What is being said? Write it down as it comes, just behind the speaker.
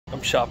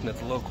I'm shopping at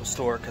the local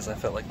store because I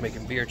felt like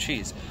making beer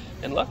cheese.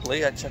 And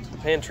luckily, I checked the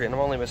pantry and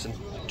I'm only missing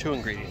 2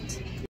 ingredients.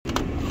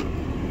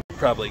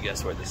 Probably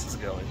guess where this is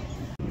going.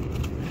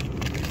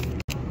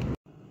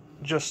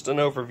 Just an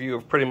overview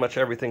of pretty much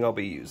everything I'll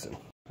be using.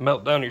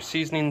 Melt down your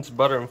seasonings,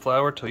 butter, and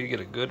flour till you get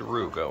a good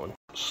roux going.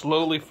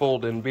 Slowly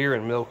fold in beer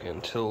and milk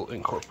until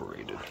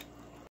incorporated.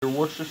 Your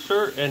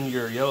Worcestershire and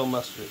your yellow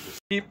mustard.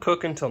 Keep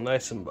cooking till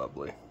nice and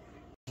bubbly.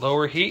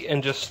 Lower heat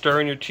and just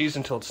stir in your cheese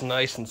until it's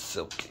nice and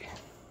silky.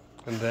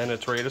 And then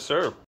it's ready to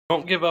serve.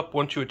 Don't give up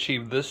once you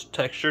achieve this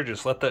texture,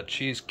 just let that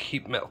cheese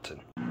keep melting.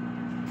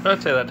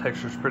 I'd say that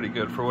texture is pretty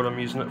good for what I'm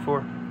using it for.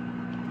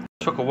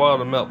 It took a while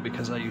to melt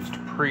because I used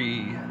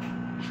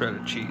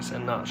pre-shredded cheese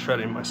and not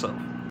shredding myself.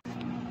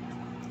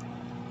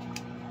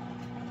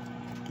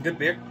 Good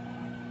beer,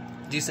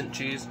 decent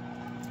cheese,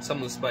 some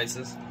of the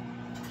spices.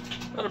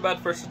 Not a bad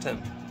first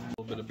attempt. A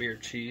little bit of beer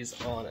cheese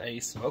on a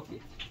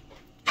smoky.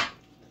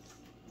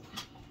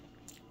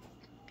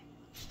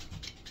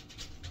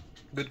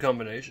 Good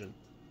combination.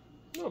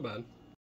 Not bad.